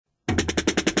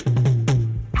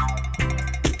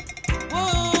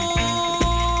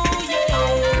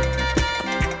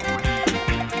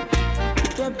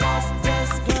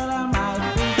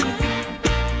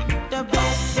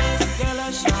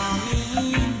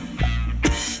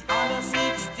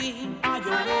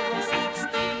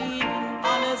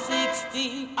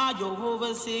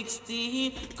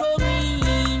16. Come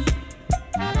in.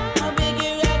 I beg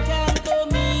you, I can't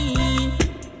come in.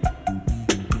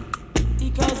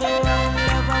 Because I want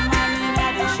love a man in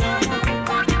the show.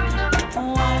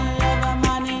 One love a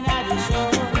man in the show.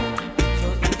 So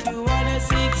if you want a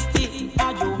 16,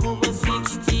 are you over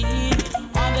 16?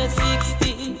 On the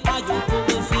 16, are you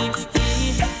over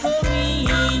 16? Come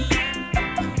in.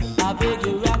 I beg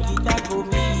you, rock it, I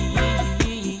come in.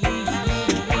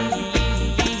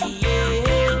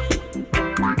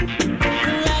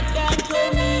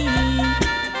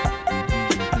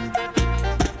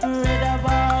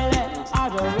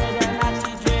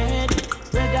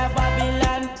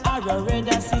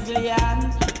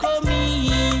 Come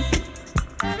in.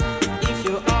 If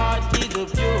your heart is a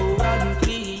pure and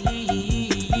clean,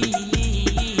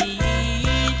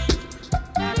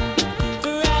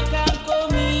 rock and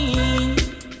come in.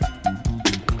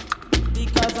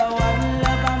 Because I want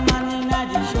love a man in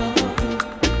the show.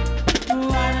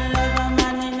 One love a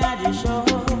man in the show.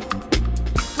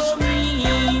 Come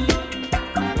in.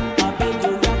 I beg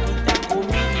you, rock it and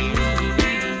come in.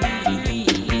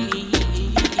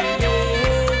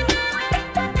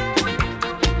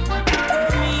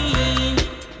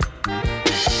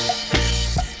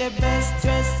 The best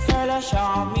dressed girl a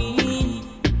Charmine.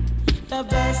 The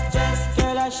best dressed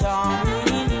girl a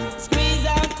Charmine. Squeeze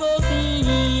and come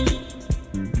in.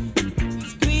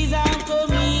 Squeeze and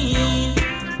come in.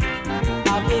 I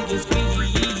beg you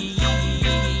squeeze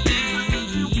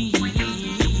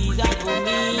and come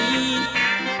in.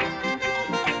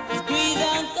 Squeeze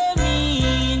and come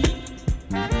in.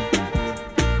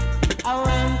 I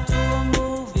went to a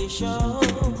movie show.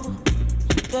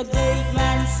 The gate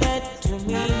man said to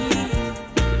me,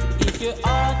 if your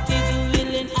heart is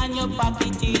willing and your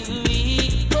pocket is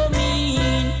weak, come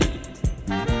in.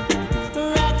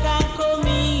 Rock and come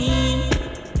in.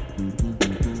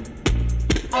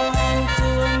 I went to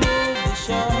a movie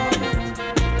show.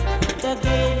 The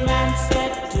gate man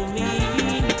said to me,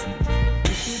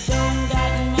 if you don't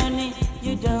got money,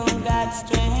 you don't got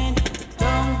strength.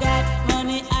 Don't got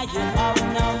money and you have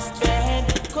no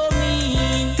strength. Come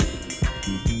in.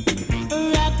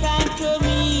 Rock and come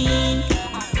in.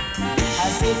 I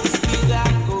say to squeeze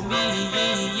and come in.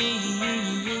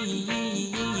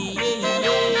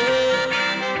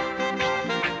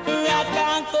 Rock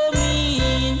and come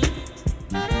in.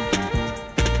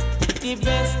 The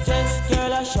best dressed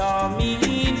girl a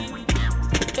Charmine.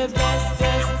 The best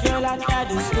dressed girl a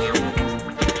Caddy School.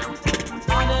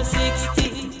 On the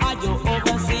 16, are you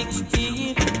over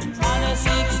 16? On the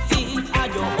 16, are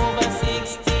you over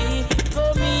 16?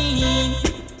 Come in.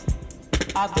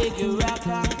 I beg you, rock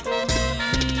and come in.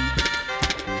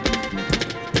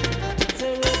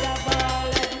 Say red a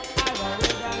ballin', I a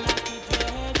red a knock it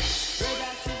red. Red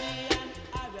a civilian,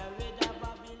 I a red a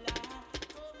Babylon.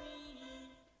 Come in.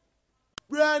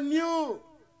 Brand new,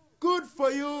 good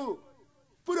for you.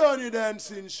 Put on your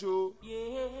dancing shoe.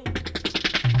 Yeah.